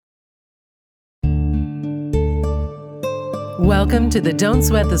Welcome to the Don't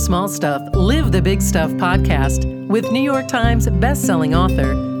Sweat the Small Stuff, Live the Big Stuff podcast with New York Times bestselling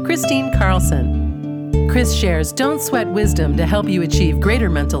author Kristine Carlson. Chris shares don't sweat wisdom to help you achieve greater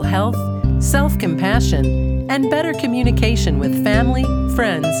mental health, self-compassion, and better communication with family,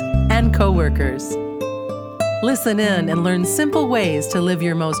 friends, and coworkers. Listen in and learn simple ways to live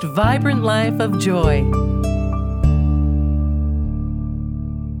your most vibrant life of joy.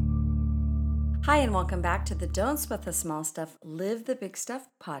 Hi, and welcome back to the Don't Sweat the Small Stuff, Live the Big Stuff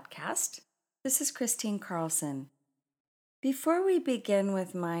podcast. This is Kristine Carlson. Before we begin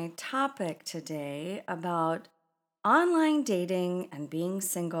with my topic today about online dating and being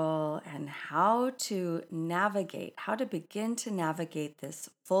single and how to begin to navigate this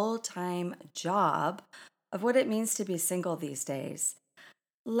full-time job of what it means to be single these days,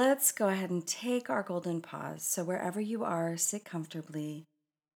 let's go ahead and take our golden pause. So wherever you are, sit comfortably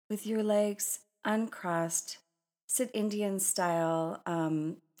with your legs uncrossed, sit Indian style,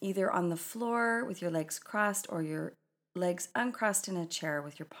 either on the floor with your legs crossed or your legs uncrossed in a chair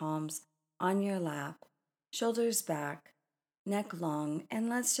with your palms on your lap, shoulders back, neck long, and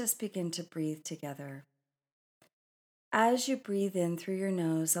let's just begin to breathe together. As you breathe in through your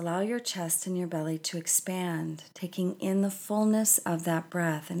nose, allow your chest and your belly to expand, taking in the fullness of that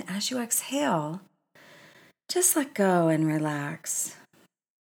breath. And as you exhale, just let go and relax.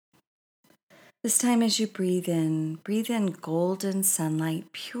 This time as you breathe in golden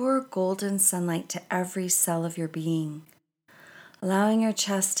sunlight, pure golden sunlight to every cell of your being. Allowing your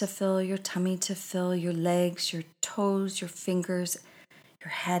chest to fill, your tummy to fill, your legs, your toes, your fingers,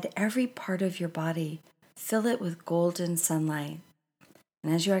 your head, every part of your body. Fill it with golden sunlight.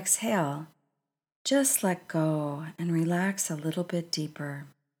 And as you exhale, just let go and relax a little bit deeper.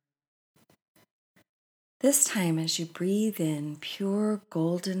 This time, as you breathe in pure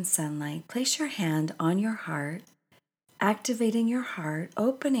golden sunlight, place your hand on your heart, activating your heart,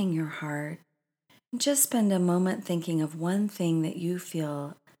 opening your heart, and just spend a moment thinking of one thing that you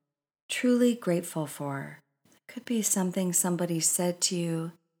feel truly grateful for. It could be something somebody said to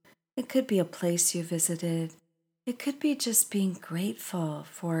you. It could be a place you visited. It could be just being grateful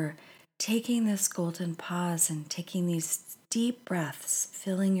for taking this golden pause and taking these deep breaths,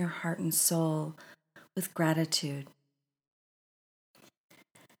 filling your heart and soul with gratitude.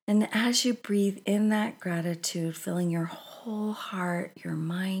 And as you breathe in that gratitude, filling your whole heart, your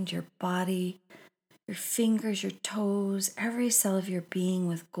mind, your body, your fingers, your toes, every cell of your being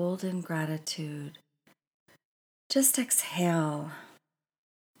with golden gratitude, just exhale,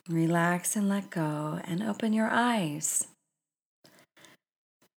 relax and let go, and open your eyes.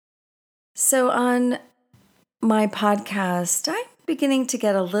 So on my podcast, I'm beginning to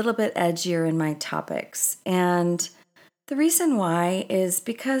get a little bit edgier in my topics. And the reason why is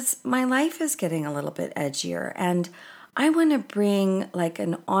because my life is getting a little bit edgier. And I want to bring like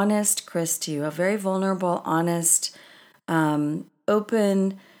an honest Chris to you, a very vulnerable, honest,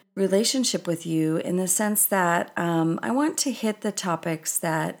 open relationship with you in the sense that I want to hit the topics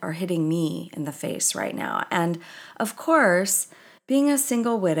that are hitting me in the face right now. And of course, being a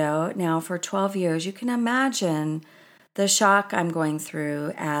single widow now for 12 years, you can imagine the shock I'm going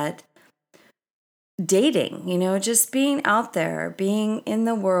through at dating, just being out there, being in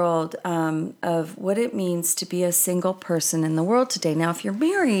the world of what it means to be a single person in the world today. Now, if you're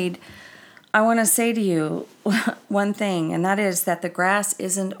married, I want to say to you one thing, and that is that the grass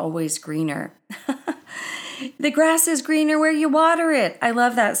isn't always greener. The grass is greener where you water it. I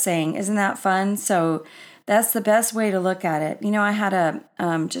love that saying. Isn't that fun? So that's the best way to look at it. I had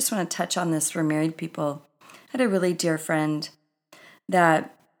just want to touch on this for married people. I had a really dear friend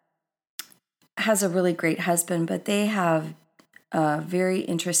that has a really great husband, but they have a very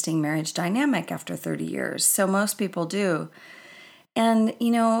interesting marriage dynamic after 30 years. So most people do. And,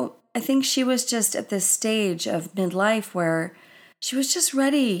 I think she was just at this stage of midlife where she was just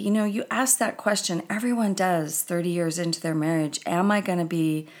ready. You ask that question, everyone does 30 years into their marriage. Am I going to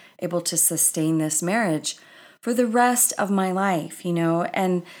be able to sustain this marriage for the rest of my life?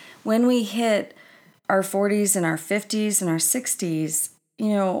 And when we hit our 40s and our 50s and our 60s,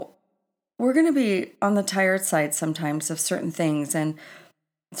 we're going to be on the tired side sometimes of certain things. And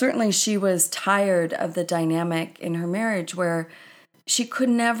certainly she was tired of the dynamic in her marriage where she could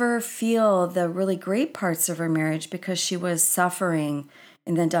never feel the really great parts of her marriage because she was suffering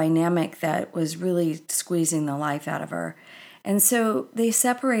in the dynamic that was really squeezing the life out of her. And so they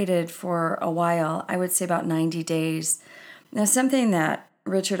separated for a while, I would say about 90 days. Now, something that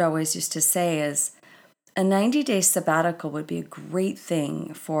Richard always used to say is a 90-day sabbatical would be a great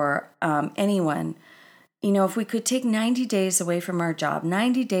thing for anyone. If we could take 90 days away from our job,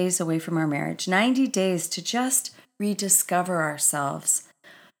 90 days away from our marriage, 90 days to just rediscover ourselves,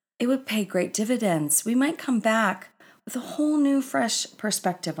 it would pay great dividends. We might come back with a whole new, fresh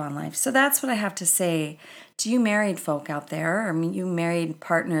perspective on life. So that's what I have to say to you married folk out there, or you married,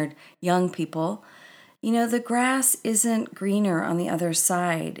 partnered young people. The grass isn't greener on the other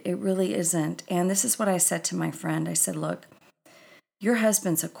side. It really isn't. And this is what I said to my friend. I said, look, your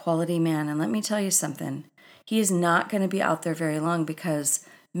husband's a quality man. And let me tell you something. He is not going to be out there very long because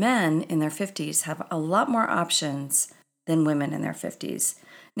men in their 50s have a lot more options than women in their 50s.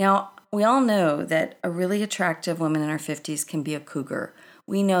 Now, we all know that a really attractive woman in her 50s can be a cougar.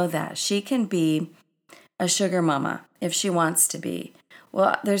 We know that. She can be a sugar mama if she wants to be.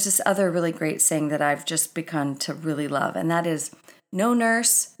 Well, there's this other really great saying that I've just begun to really love, and that is, no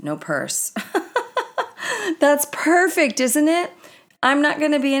nurse, no purse. That's perfect, isn't it? I'm not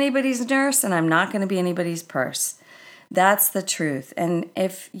going to be anybody's nurse, and I'm not going to be anybody's purse. That's the truth. And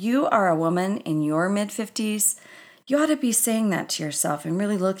if you are a woman in your mid-50s, you ought to be saying that to yourself and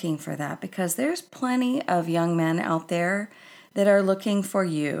really looking for that, because there's plenty of young men out there that are looking for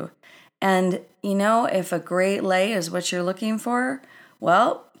you. And, if a great lay is what you're looking for,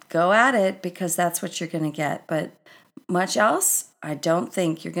 well, go at it, because that's what you're going to get. But much else, I don't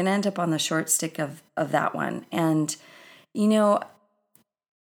think you're going to end up on the short stick of that one. And,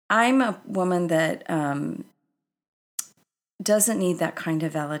 I'm a woman that doesn't need that kind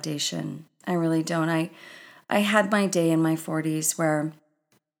of validation. I really don't. I had my day in my 40s where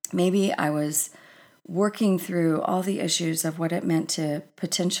maybe I was working through all the issues of what it meant to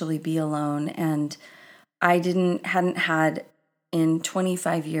potentially be alone. And I hadn't had in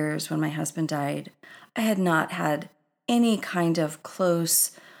 25 years when my husband died, I had not had any kind of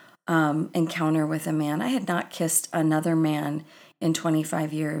close encounter with a man. I had not kissed another man in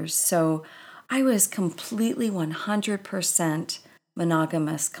 25 years. So I was completely 100%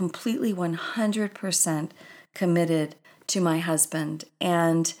 monogamous, completely 100% committed to my husband.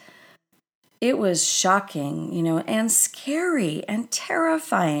 And it was shocking, and scary and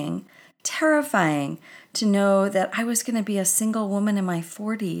terrifying to know that I was going to be a single woman in my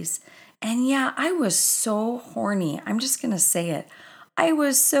 40s. And yeah, I was so horny. I'm just going to say it. I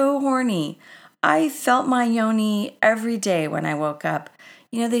was so horny. I felt my yoni every day when I woke up.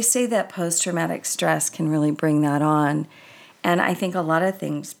 They say that post-traumatic stress can really bring that on. And I think a lot of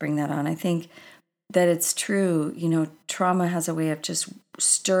things bring that on. I think that it's true. Trauma has a way of just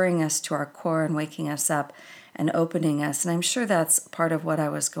stirring us to our core and waking us up and opening us. And I'm sure that's part of what I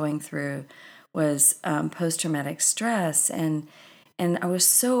was going through was post-traumatic stress. And I was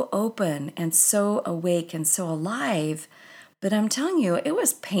so open and so awake and so alive. But I'm telling you, it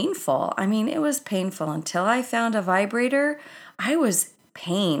was painful. It was painful. Until I found a vibrator, I was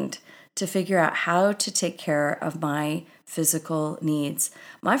pained to figure out how to take care of my physical needs.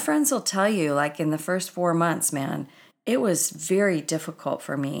 My friends will tell you, like in the first 4 months, man, it was very difficult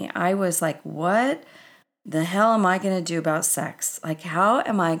for me. I was like, what the hell am I going to do about sex? Like, how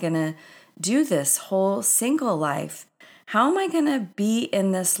am I going to do this whole single life? How am I going to be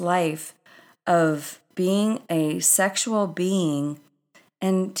in this life of being a sexual being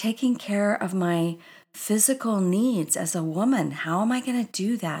and taking care of my physical needs as a woman? How am I going to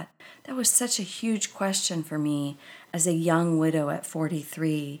do that? That was such a huge question for me as a young widow at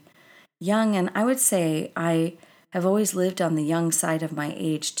 43. Young, and I would say I have always lived on the young side of my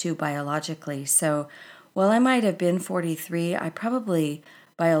age too, biologically. So while I might have been 43, I probably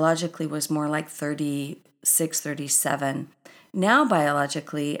biologically was more like 36, 37. Now,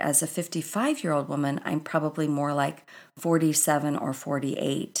 biologically, as a 55-year-old woman, I'm probably more like 47 or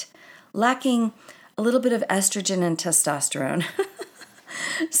 48, lacking a little bit of estrogen and testosterone.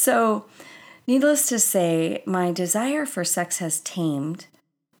 So, needless to say, my desire for sex has tamed,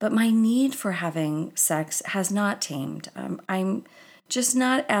 but my need for having sex has not tamed. I'm just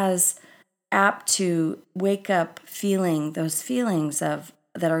not as apt to wake up feeling those feelings that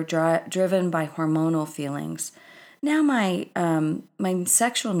are driven by hormonal feelings. Now my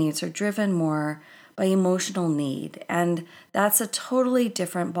sexual needs are driven more by emotional need, and that's a totally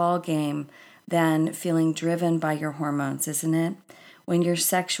different ball game than feeling driven by your hormones, isn't it? When your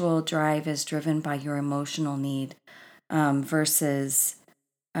sexual drive is driven by your emotional need versus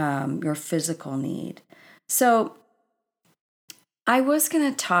your physical need. So I was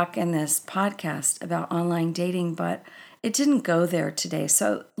going to talk in this podcast about online dating, but it didn't go there today.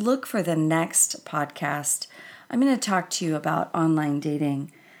 So look for the next podcast. I'm going to talk to you about online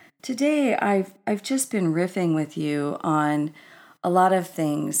dating. Today, I've just been riffing with you on a lot of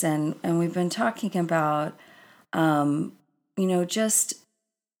things, and we've been talking about, just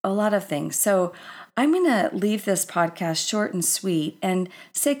a lot of things. So I'm going to leave this podcast short and sweet and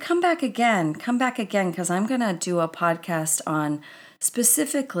say, come back again, because I'm going to do a podcast on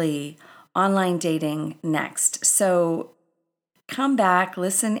specifically online dating next. So come back,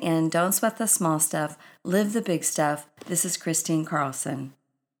 listen in, don't sweat the small stuff, live the big stuff. This is Christine Carlson.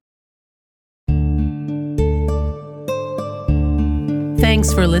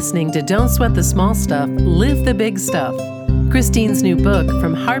 Thanks for listening to Don't Sweat the Small Stuff, Live the Big Stuff. Christine's new book,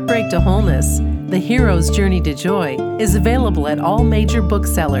 From Heartbreak to Wholeness, The Hero's Journey to Joy, is available at all major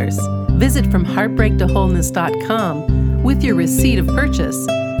booksellers. Visit FromHeartbreakToWholeness.com with your receipt of purchase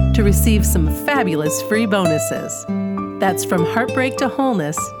to receive some fabulous free bonuses. That's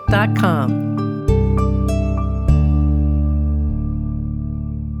FromHeartbreakToWholeness.com.